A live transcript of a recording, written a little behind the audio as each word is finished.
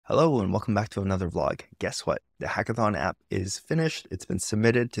Hello and welcome back to another vlog. Guess what? The Hackathon app is finished. It's been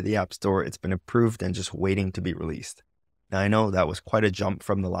submitted to the App Store. It's been approved and just waiting to be released. Now I know that was quite a jump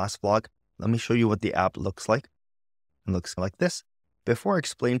from the last vlog. Let me show you what the app looks like. It looks like this. Before I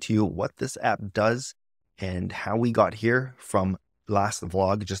explain to you what this app does and how we got here from last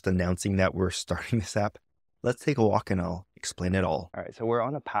vlog, just announcing that we're starting this app, let's take a walk and I'll explain it all. All right, so we're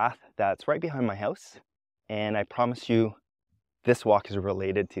on a path that's right behind my house. And I promise you, this walk is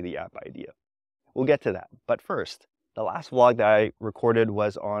related to the app idea. We'll get to that. But first, the last vlog that I recorded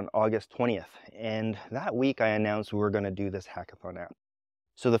was on August 20th. And that week I announced we were going to do this hackathon app.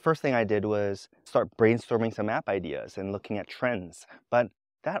 So the first thing I did was start brainstorming some app ideas and looking at trends. But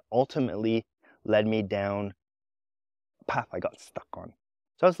that ultimately led me down a path I got stuck on.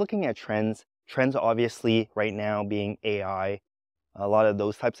 So I was looking at trends. Trends obviously right now being AI, a lot of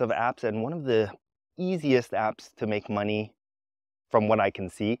those types of apps. And one of the easiest apps to make money from what I can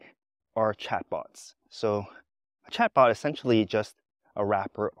see, are chatbots. So a chatbot is essentially just a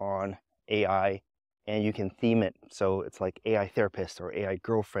wrapper on AI, and you can theme it. So it's like AI therapist or AI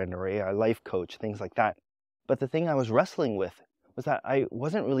girlfriend or AI life coach, things like that. But the thing I was wrestling with was that I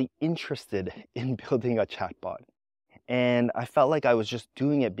wasn't really interested in building a chatbot. And I felt like I was just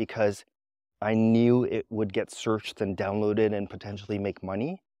doing it because I knew it would get searched and downloaded and potentially make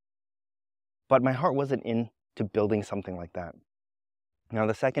money. But my heart wasn't into building something like that. Now,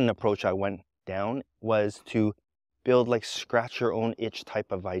 the second approach I went down was to build like scratch your own itch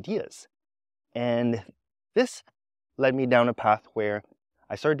type of ideas. And this led me down a path where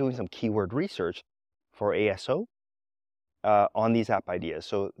I started doing some keyword research for ASO on these app ideas.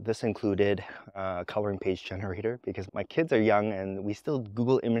 So this included a coloring page generator because my kids are young and we still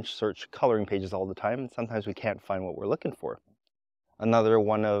Google image search coloring pages all the time. And sometimes we can't find what we're looking for. Another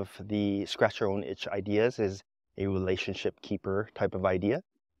one of the scratch your own itch ideas is a relationship keeper type of idea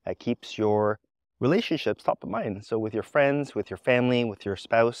that keeps your relationships top of mind. So with your friends, with your family, with your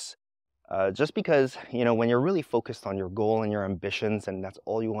spouse, just because, when you're really focused on your goal and your ambitions and that's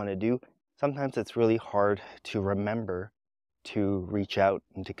all you want to do, sometimes it's really hard to remember to reach out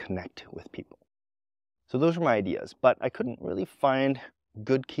and to connect with people. So those were my ideas, but I couldn't really find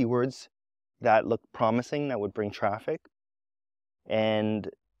good keywords that looked promising that would bring traffic. And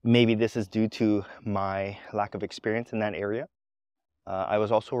maybe this is due to my lack of experience in that area. I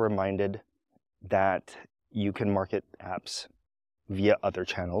was also reminded that you can market apps via other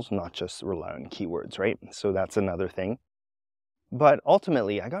channels, not just rely on keywords, right? So that's another thing. But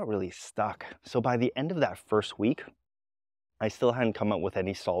ultimately, I got really stuck. So by the end of that first week, I still hadn't come up with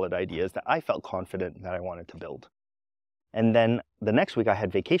any solid ideas that I felt confident that I wanted to build. And then the next week I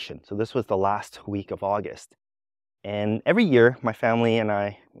had vacation. So this was the last week of August. And every year, my family and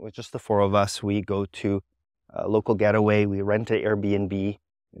I, with just the four of us, we go to a local getaway. We rent an Airbnb.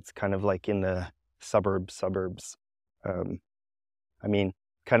 It's kind of like in the suburbs. Kind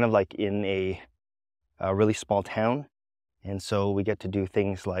of like in a really small town. And so we get to do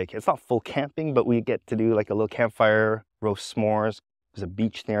things like, it's not full camping, but we get to do like a little campfire, roast s'mores. There's a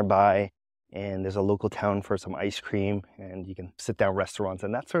beach nearby, and there's a local town for some ice cream, and you can sit down restaurants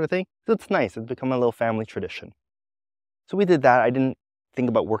and that sort of thing. So it's nice. It's become a little family tradition. So we did that. I didn't think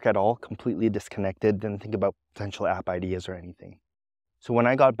about work at all, completely disconnected, didn't think about potential app ideas or anything. So when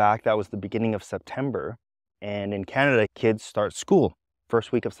I got back, that was the beginning of September. And in Canada, kids start school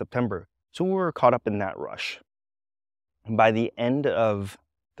first week of September. So we were caught up in that rush. And by the end of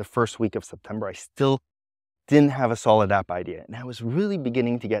the first week of September, I still didn't have a solid app idea. And I was really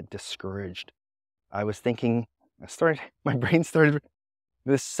beginning to get discouraged. I was thinking, my brain started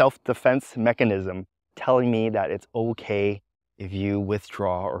this self-defense mechanism telling me that it's okay if you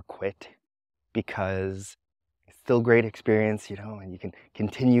withdraw or quit because it's still great experience, and you can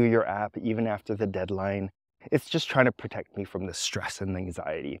continue your app even after the deadline. It's just trying to protect me from the stress and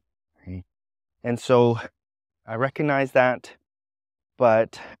anxiety. Right? And so I recognize that,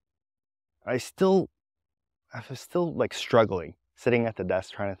 but I was still like struggling, sitting at the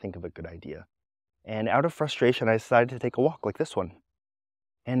desk trying to think of a good idea. And out of frustration, I decided to take a walk like this one.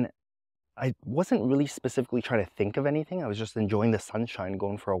 And I wasn't really specifically trying to think of anything. I was just enjoying the sunshine,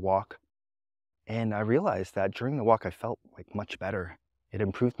 going for a walk. And I realized that during the walk, I felt like much better. It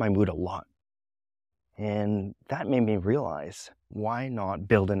improved my mood a lot. And that made me realize, why not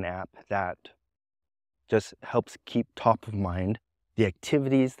build an app that just helps keep top of mind the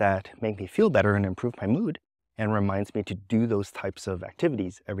activities that make me feel better and improve my mood and reminds me to do those types of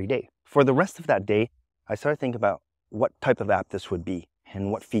activities every day. For the rest of that day, I started thinking about what type of app this would be and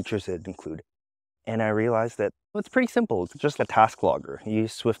what features it'd include. And I realized that it's pretty simple. It's just a task logger. You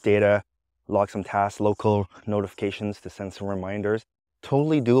use Swift data, log some tasks, local notifications to send some reminders.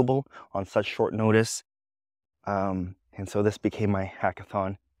 totally doable on such short notice. And so this became my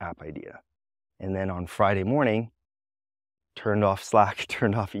hackathon app idea. And then on Friday morning, turned off Slack,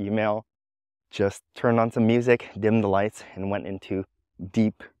 turned off email, just turned on some music, dimmed the lights, and went into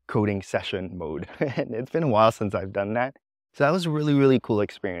deep coding session mode. And it's been a while since I've done that. So that was a really, really cool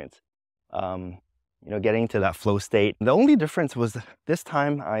experience. Getting to that flow state. The only difference was this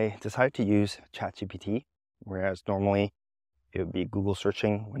time I decided to use ChatGPT, whereas normally it would be Google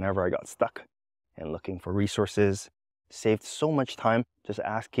searching whenever I got stuck and looking for resources. Saved so much time just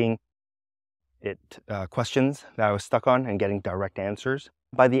asking it questions that I was stuck on and getting direct answers.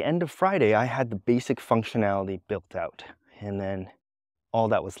 By the end of Friday, I had the basic functionality built out. And then all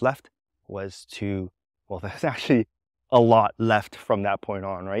that was left was there's actually a lot left from that point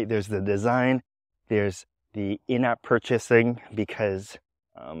on, right? There's the design, there's the in-app purchasing, because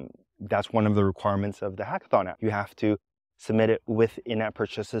that's one of the requirements of the Hackathon app. You have to submit it with in-app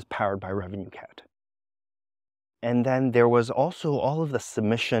purchases powered by RevenueCat. And then there was also all of the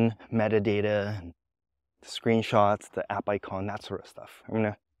submission metadata, the screenshots, the app icon, that sort of stuff. I'm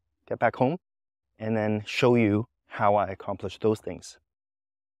gonna get back home and then show you how I accomplished those things.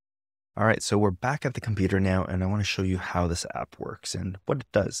 All right, so we're back at the computer now, and I want to show you how this app works and what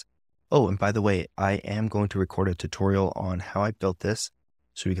it does. Oh, and by the way, I am going to record a tutorial on how I built this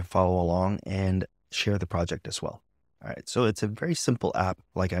so you can follow along and share the project as well. All right, so it's a very simple app,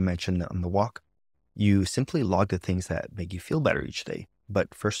 like I mentioned on the walk. You simply log the things that make you feel better each day,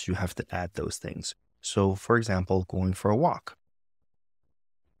 but first you have to add those things. So for example, going for a walk,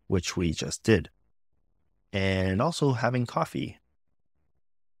 which we just did, and also having coffee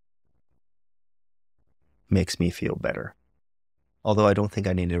makes me feel better. Although I don't think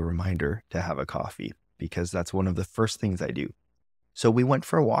I need a reminder to have a coffee, because that's one of the first things I do. So we went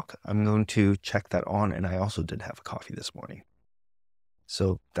for a walk. I'm going to check that on, and I also did have a coffee this morning.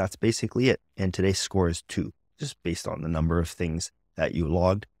 So that's basically it. And today's score is 2, just based on the number of things that you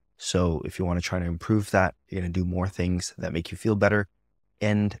logged. So if you want to try to improve that, you're going to do more things that make you feel better.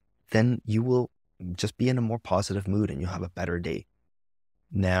 And then you will just be in a more positive mood and you'll have a better day.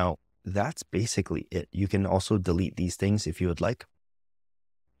 Now, that's basically it. You can also delete these things if you would like.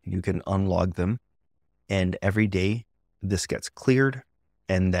 You can unlog them. And every day this gets cleared.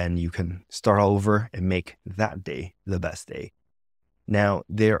 And then you can start all over and make that day the best day. Now,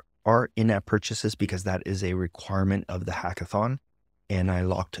 there are in-app purchases because that is a requirement of the hackathon, and I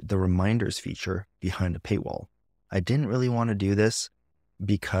locked the reminders feature behind a paywall. I didn't really want to do this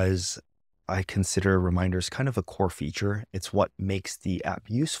because I consider reminders kind of a core feature. It's what makes the app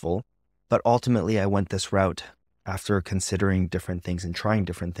useful, but ultimately I went this route after considering different things and trying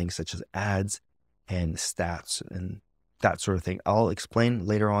different things such as ads and stats and that sort of thing. I'll explain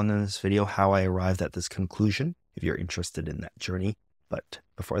later on in this video how I arrived at this conclusion if you're interested in that journey. But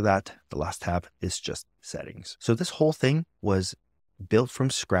before that, the last tab is just settings. So this whole thing was built from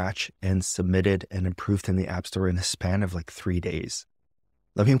scratch and submitted and improved in the App Store in a span of like 3 days.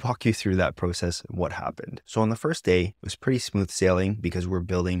 Let me walk you through that process and what happened. So on the first day, it was pretty smooth sailing because we're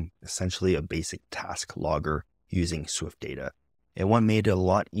building essentially a basic task logger using Swift data. And what made it a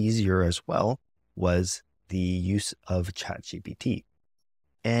lot easier as well was the use of ChatGPT.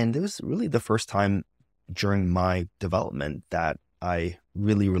 And it was really the first time during my development that I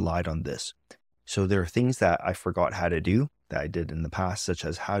really relied on this. So there are things that I forgot how to do that I did in the past, such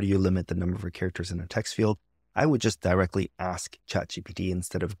as how do you limit the number of characters in a text field? I would just directly ask ChatGPT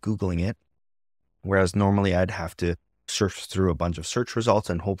instead of Googling it. Whereas normally I'd have to search through a bunch of search results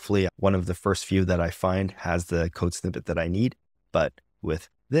and hopefully one of the first few that I find has the code snippet that I need. But with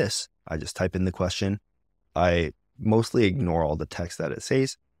this, I just type in the question. I mostly ignore all the text that it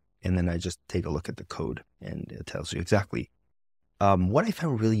says, and then I just take a look at the code and it tells you exactly. What I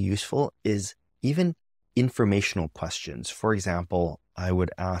found really useful is even informational questions. For example, I would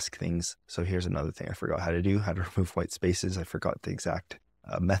ask things. So here's another thing I forgot how to do, how to remove white spaces. I forgot the exact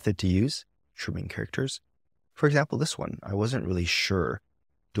method to use, trimming characters. For example, this one, I wasn't really sure.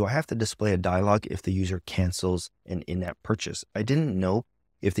 Do I have to display a dialog if the user cancels an in-app purchase? I didn't know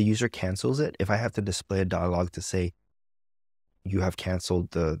if the user cancels it, if I have to display a dialog to say, you have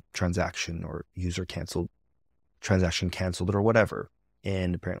canceled the transaction or user canceled, transaction canceled or whatever.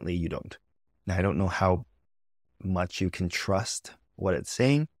 And apparently you don't. Now, I don't know how much you can trust what it's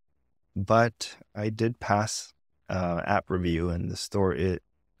saying, but I did pass app review and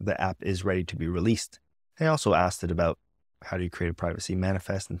the app is ready to be released. I also asked it about how do you create a privacy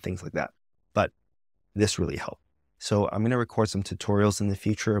manifest and things like that, but this really helped. So I'm going to record some tutorials in the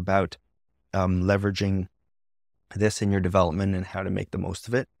future about leveraging this in your development and how to make the most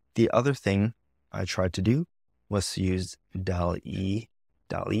of it. The other thing I tried to do was to use DALL-E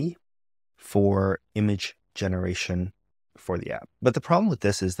for image generation for the app. But the problem with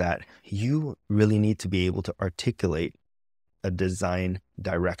this is that you really need to be able to articulate a design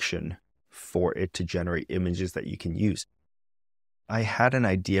direction for it to generate images that you can use. I had an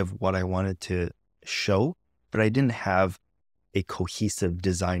idea of what I wanted to show, but I didn't have a cohesive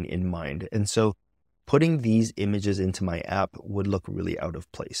design in mind. And so putting these images into my app would look really out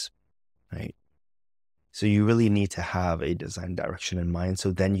of place, right? So you really need to have a design direction in mind,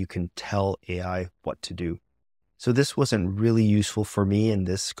 so then you can tell AI what to do. So this wasn't really useful for me in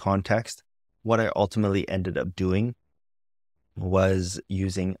this context. What I ultimately ended up doing was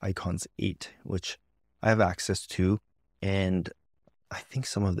using Icons 8, which I have access to, and I think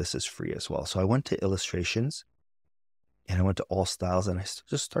some of this is free as well. So I went to illustrations and I went to all styles, and I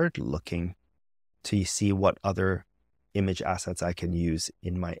just started looking to see what other image assets I can use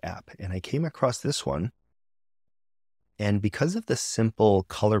in my app. And I came across this one. And because of the simple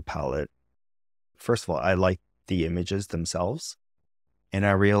color palette, first of all, I like the images themselves. And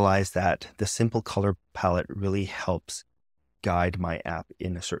I realized that the simple color palette really helps guide my app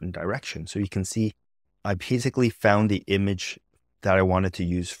in a certain direction. So you can see I basically found the image that I wanted to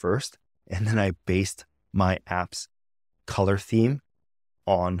use first, and then I based my app's color theme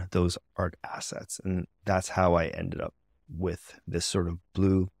on those art assets. And that's how I ended up with this sort of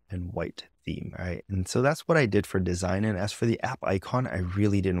blue and white theme, right? And so that's what I did for design. And as for the app icon, I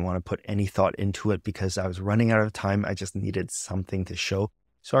really didn't want to put any thought into it because I was running out of time. I just needed something to show.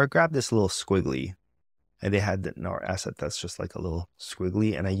 So I grabbed this little squiggly, and they had an art asset that's just like a little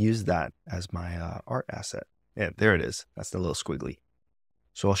squiggly, and I used that as my art asset. Yeah, there it is. That's the little squiggly.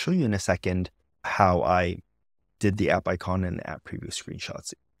 So I'll show you in a second how I did the app icon and the app preview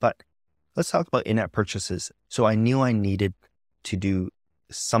screenshots. But let's talk about in-app purchases. So I knew I needed to do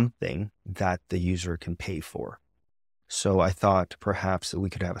something that the user can pay for. So I thought perhaps we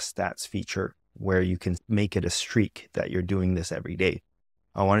could have a stats feature where you can make it a streak that you're doing this every day.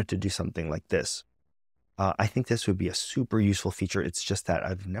 I wanted to do something like this. I think this would be a super useful feature. It's just that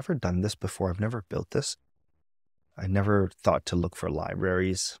I've never done this before. I've never built this. I never thought to look for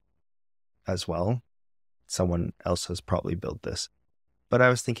libraries as well. Someone else has probably built this. But I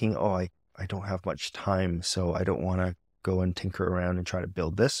was thinking, I don't have much time, so I don't want to go and tinker around and try to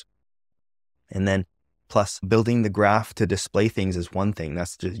build this. And then plus building the graph to display things is one thing,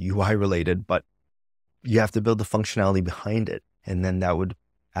 that's just UI related, but you have to build the functionality behind it. And then that would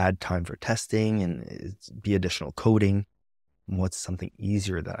add time for testing and be additional coding. What's something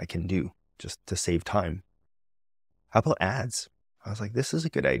easier that I can do just to save time? How about ads? I was like, this is a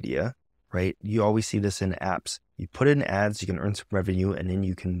good idea, right? You always see this in apps. You put in ads, you can earn some revenue, and then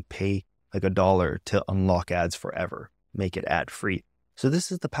you can pay like $1 to unlock ads forever. Make it ad free. So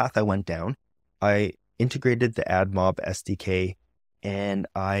this is the path I went down. I integrated the AdMob SDK, and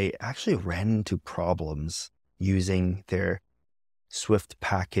I actually ran into problems using their Swift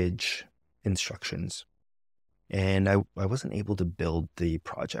package instructions. And I wasn't able to build the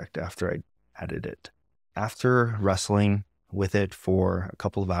project after I added it. After wrestling with it for a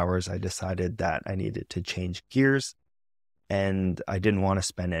couple of hours, I decided that I needed to change gears, and I didn't want to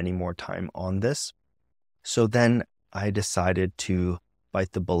spend any more time on this. So then I decided to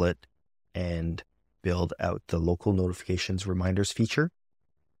bite the bullet and build out the local notifications reminders feature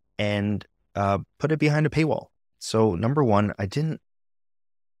and put it behind a paywall. So number one,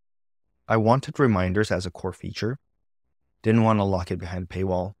 I wanted reminders as a core feature. Didn't want to lock it behind a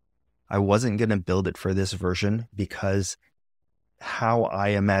paywall. I wasn't going to build it for this version because how I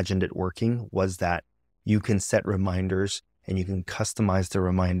imagined it working was that you can set reminders and you can customize the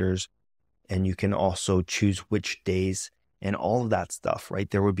reminders, and you can also choose which days and all of that stuff, right?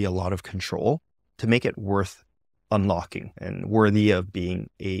 There would be a lot of control to make it worth unlocking and worthy of being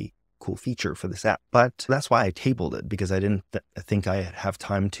a cool feature for this app. But that's why I tabled it, because I didn't think I have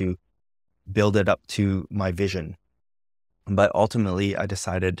time to build it up to my vision. But ultimately, I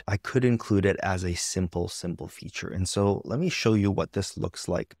decided I could include it as a simple feature. And so let me show you what this looks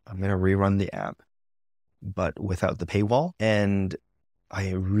like. I'm going to rerun the app, but without the paywall. And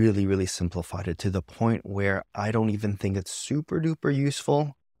I really simplified it to the point where I don't even think it's super duper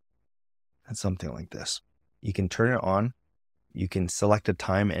useful. It's something like this. You can turn it on, you can select a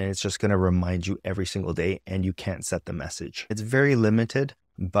time, and it's just going to remind you every single day, and you can't set the message. It's very limited,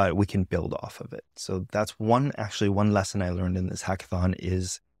 but we can build off of it. So that's one lesson I learned in this hackathon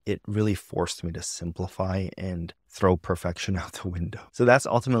is it really forced me to simplify and throw perfection out the window. So that's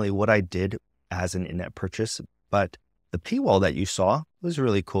ultimately what I did as an in-app purchase. But the paywall that you saw was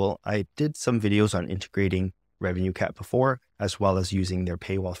really cool. I did some videos on integrating RevenueCat before, as well as using their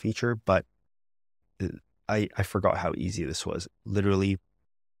paywall feature, but I forgot how easy this was. Literally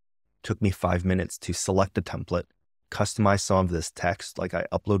took me 5 minutes to select a template, customize some of this text. Like I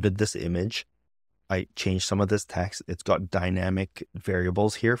uploaded this image, I changed some of this text. It's got dynamic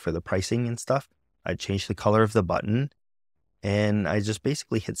variables here for the pricing and stuff. I changed the color of the button and I just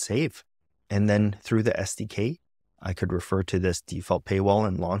basically hit save. And then through the SDK, I could refer to this default paywall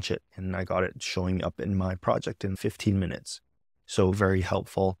and launch it. And I got it showing up in my project in 15 minutes. So very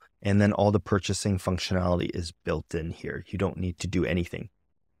helpful. And then all the purchasing functionality is built in here. You don't need to do anything.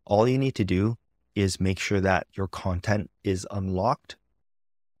 All you need to do is make sure that your content is unlocked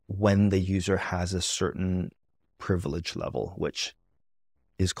when the user has a certain privilege level, which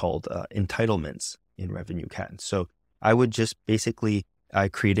is called entitlements in RevenueCat. So I would just basically, I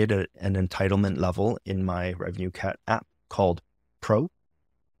created an entitlement level in my RevenueCat app called Pro.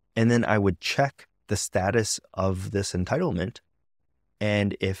 And then I would check the status of this entitlement.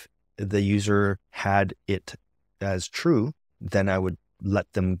 And if the user had it as true, then I would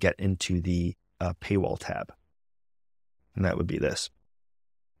let them get into the paywall tab. And that would be this.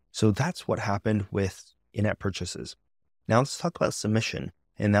 So that's what happened with in-app purchases. Now let's talk about submission.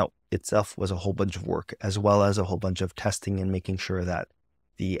 And that itself was a whole bunch of work, as well as a whole bunch of testing and making sure that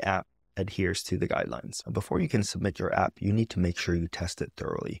the app adheres to the guidelines. Before you can submit your app, you need to make sure you test it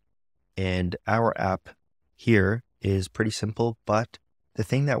thoroughly. And our app here is pretty simple, but the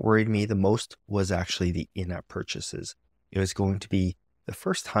thing that worried me the most was actually the in-app purchases. It was going to be the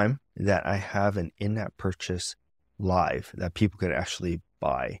first time that I have an in-app purchase live that people could actually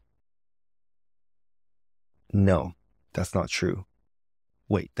buy. No, that's not true.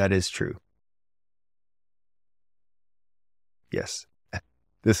 Wait, that is true. Yes,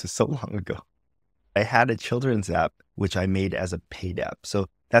 this is so long ago. I had a children's app, which I made as a paid app. So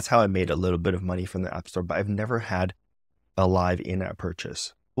that's how I made a little bit of money from the App Store, but I've never had a live in-app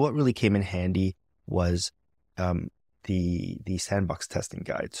purchase. What really came in handy was the sandbox testing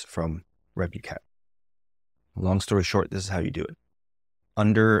guides from RevenueCat. Long story short, this is how you do it.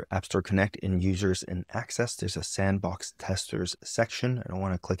 Under App Store Connect in Users and Access, there's a Sandbox Testers section. I don't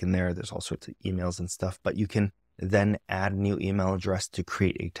want to click in there. There's all sorts of emails and stuff, but you can then add a new email address to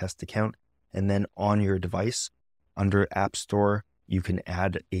create a test account. And then on your device, under App Store, you can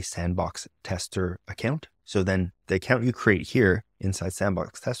add a Sandbox Tester account. So then the account you create here inside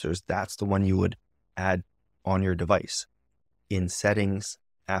Sandbox Testers, that's the one you would add on your device. In Settings,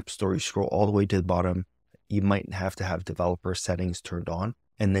 App Store, you scroll all the way to the bottom. You might have to have developer settings turned on,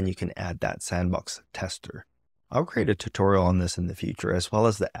 and then you can add that Sandbox Tester. I'll create a tutorial on this in the future, as well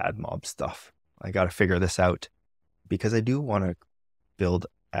as the ad mob stuff. I got to figure this out because I do want to build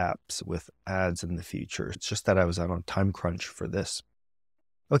apps with ads in the future. It's just that I was on a time crunch for this.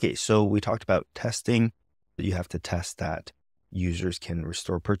 Okay, so we talked about testing. You have to test that users can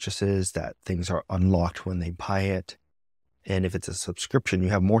restore purchases, that things are unlocked when they buy it. And if it's a subscription, you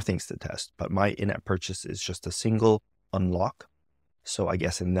have more things to test. But my in-app purchase is just a single unlock. So I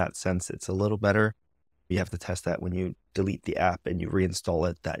guess in that sense, it's a little better. You have to test that when you delete the app and you reinstall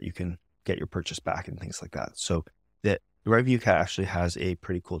it, that you can get your purchase back and things like that. So the RevenueCat actually has a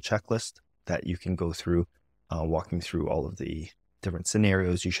pretty cool checklist that you can go through, walking through all of the different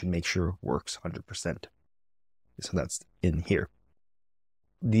scenarios you should make sure works 100%. So that's in here.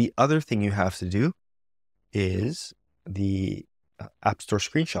 The other thing you have to do is the App Store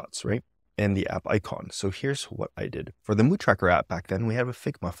screenshots, right? And the app icon. So here's what I did. For the Mood Tracker app back then, we have a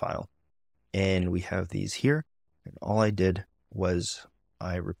Figma file and we have these here. And all I did was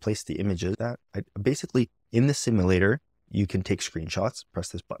I replaced the images that I basically in the simulator, you can take screenshots, press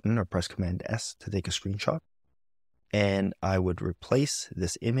this button or press Command S to take a screenshot. And I would replace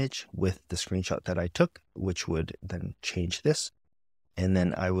this image with the screenshot that I took, which would then change this. And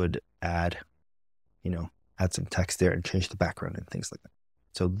then I would add, add some text there and change the background and things like that.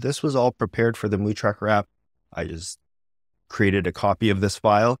 So this was all prepared for the Mood Tracker app. I just created a copy of this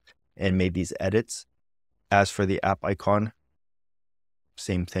file and made these edits. As for the app icon,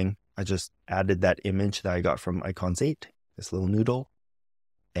 same thing. I just added that image that I got from Icons 8, this little noodle,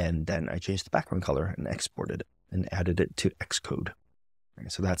 and then I changed the background color and exported it and added it to Xcode.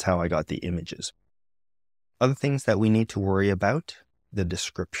 So that's how I got the images. Other things that we need to worry about, the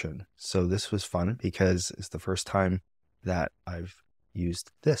description. So this was fun because it's the first time that I've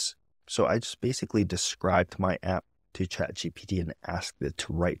used this. So I just basically described my app to ChatGPT and asked it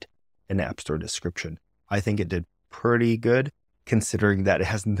to write an App Store description. I think it did pretty good considering that it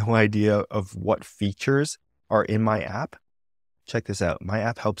has no idea of what features are in my app. Check this out. My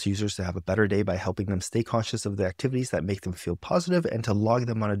app helps users to have a better day by helping them stay conscious of the activities that make them feel positive and to log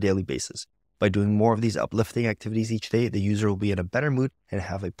them on a daily basis. By doing more of these uplifting activities each day, the user will be in a better mood and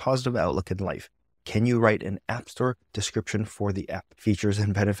have a positive outlook in life. can you write an App Store description for the app? Features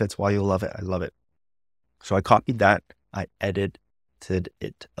and benefits, why you'll love it. I love it. So I copied that, I edited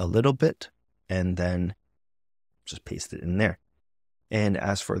it a little bit, and then just paste it in there. And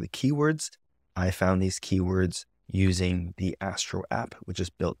as for the keywords, I found these keywords using the Astro app, which is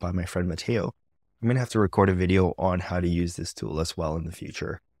built by my friend Mateo. I'm going to have to record a video on how to use this tool as well in the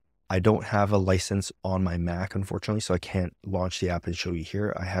future. I don't have a license on my Mac, unfortunately, so I can't launch the app and show you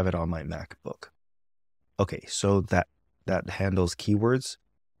here. I have it on my MacBook. Okay, so that handles keywords.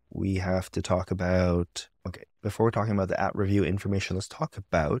 We have to talk about, okay, before we're talking about the app review information, let's talk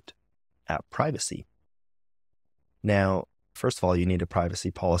about app privacy. Now, first of all, you need a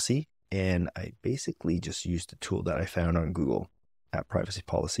privacy policy. And I basically just used a tool that I found on Google, App Privacy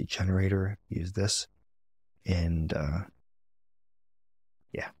Policy Generator. Use this and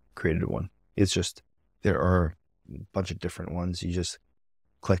created one. It's just, there are a bunch of different ones. You just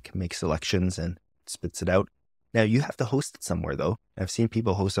click, make selections, and it spits it out. Now you have to host it somewhere though. I've seen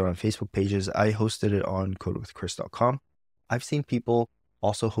people host it on Facebook pages. I hosted it on codewithchris.com. I've seen people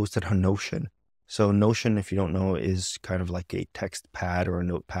also host it on Notion. So Notion, if you don't know, is kind of like a text pad or a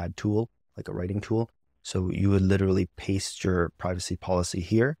notepad tool, like a writing tool. So you would literally paste your privacy policy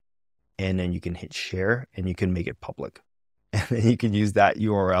here, and then you can hit share and you can make it public. And then you can use that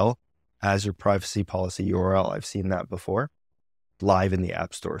URL as your privacy policy URL. I've seen that before, live in the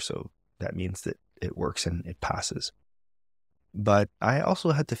App Store. So that means that it works and it passes. But I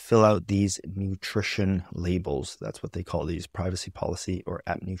also had to fill out these nutrition labels. That's what they call these, privacy policy or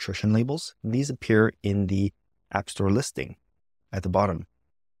app nutrition labels. These appear in the App Store listing at the bottom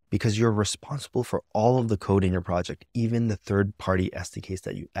because you're responsible for all of the code in your project, even the third-party SDKs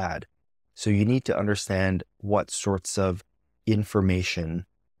that you add. So you need to understand what sorts of information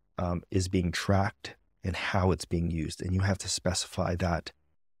is being tracked and how it's being used. And you have to specify that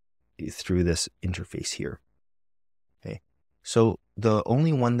through this interface here. Okay. So the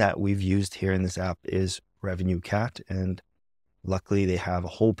only one that we've used here in this app is RevenueCat, and luckily they have a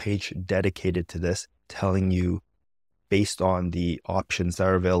whole page dedicated to this, telling you based on the options that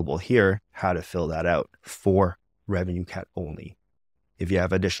are available here, how to fill that out for RevenueCat only. If you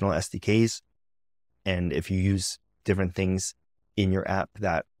have additional SDKs and if you use different things in your app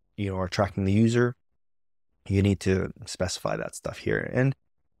that are tracking the user, you need to specify that stuff here. And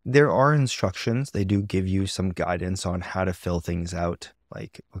there are instructions. They do give you some guidance on how to fill things out.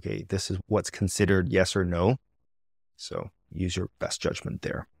 Like, okay, this is what's considered yes or no. So use your best judgment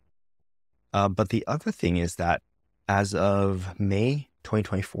there. But the other thing is that as of May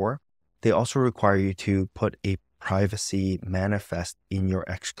 2024, they also require you to put a privacy manifest in your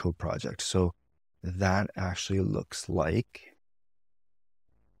Xcode project. So that actually looks like,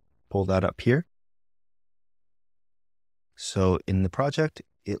 pull that up here. So in the project,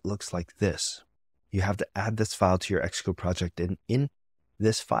 it looks like this. You have to add this file to your Xcode project, and in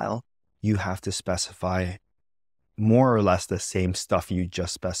this file, you have to specify more or less the same stuff you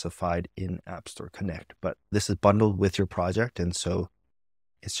just specified in App Store Connect, but this is bundled with your project, and so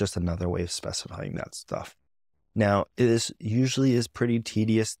it's just another way of specifying that stuff. Now, it usually is pretty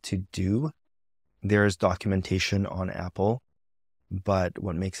tedious to do. There is documentation on Apple, but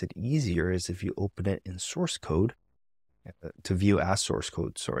what makes it easier is if you open it in source code, to view as source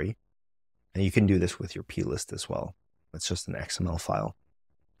code, sorry. And you can do this with your plist as well. It's just an XML file.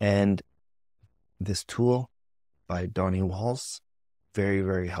 And this tool by Donnie Walls, very,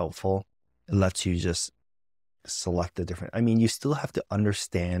 very helpful. It lets you just select the different, you still have to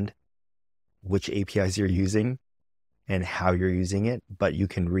understand which APIs you're using and how you're using it, but you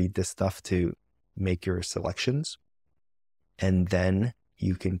can read this stuff to make your selections. And then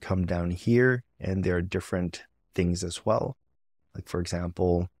you can come down here and there are different things as well. Like for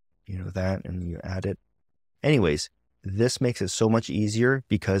example, that, and you add it. Anyways, this makes it so much easier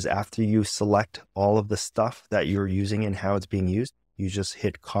because after you select all of the stuff that you're using and how it's being used, you just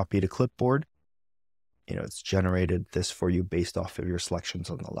hit copy to clipboard. It's generated this for you based off of your selections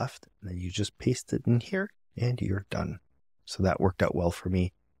on the left. And then you just paste it in here and you're done. So that worked out well for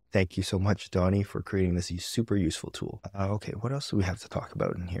me. Thank you so much, Donnie, for creating this super useful tool. Okay, what else do we have to talk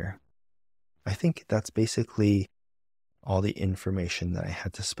about in here? I think that's basically all the information that I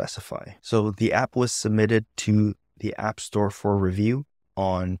had to specify. So the app was submitted to the App Store for review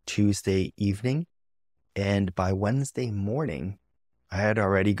on Tuesday evening. And by Wednesday morning, I had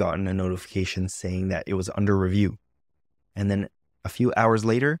already gotten a notification saying that it was under review. And then a few hours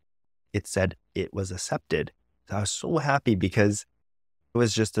later, it said it was accepted. So I was so happy because I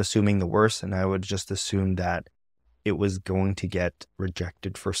was just assuming the worst, and I would just assume that it was going to get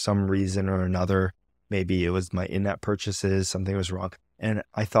rejected for some reason or another. Maybe it was my in-app purchases, something was wrong. And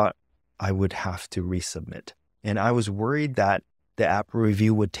I thought I would have to resubmit. And I was worried that the app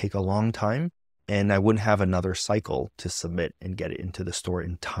review would take a long time and I wouldn't have another cycle to submit and get it into the store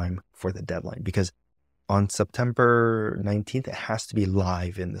in time for the deadline. Because on September 19th, it has to be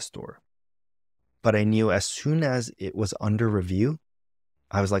live in the store. But I knew as soon as it was under review,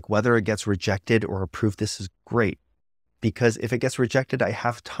 I was like, whether it gets rejected or approved, this is great. Because if it gets rejected, I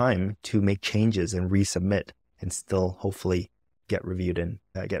have time to make changes and resubmit and still hopefully get reviewed and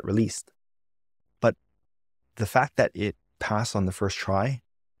get released. But the fact that it passed on the first try,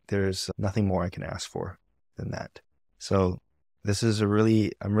 there's nothing more I can ask for than that. So this is I'm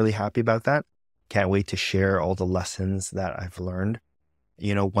really happy about that. Can't wait to share all the lessons that I've learned.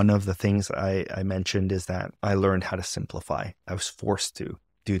 You know, one of the things I mentioned is that I learned how to simplify. I was forced to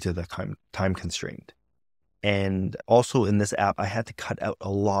due to the time constraint. And also in this app, I had to cut out a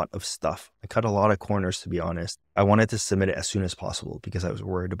lot of stuff. I cut a lot of corners, to be honest. I wanted to submit it as soon as possible because I was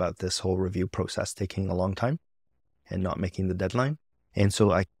worried about this whole review process taking a long time and not making the deadline. And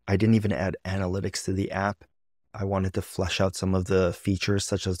so I didn't even add analytics to the app. I wanted to flesh out some of the features,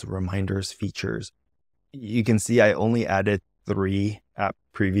 such as the reminders features. You can see I only added 3 app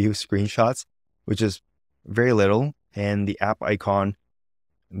preview screenshots, which is very little. And the app icon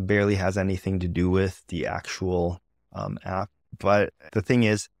barely has anything to do with the actual app. But the thing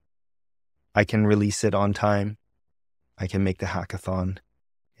is, I can release it on time. I can make the hackathon.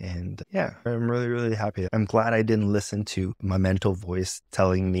 And yeah, I'm really, really happy. I'm glad I didn't listen to my mental voice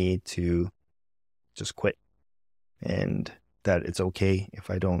telling me to just quit and that it's okay if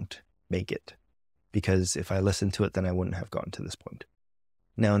I don't make it. Because if I listened to it, then I wouldn't have gotten to this point.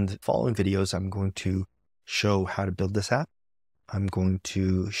 Now, in the following videos, I'm going to show how to build this app. I'm going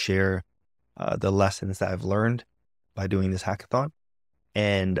to share the lessons that I've learned by doing this hackathon.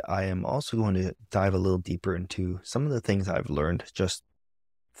 And I am also going to dive a little deeper into some of the things I've learned just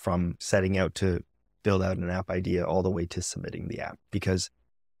from setting out to build out an app idea all the way to submitting the app, because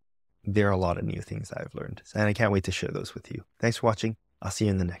there are a lot of new things that I've learned. And I can't wait to share those with you. Thanks for watching. I'll see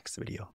you in the next video.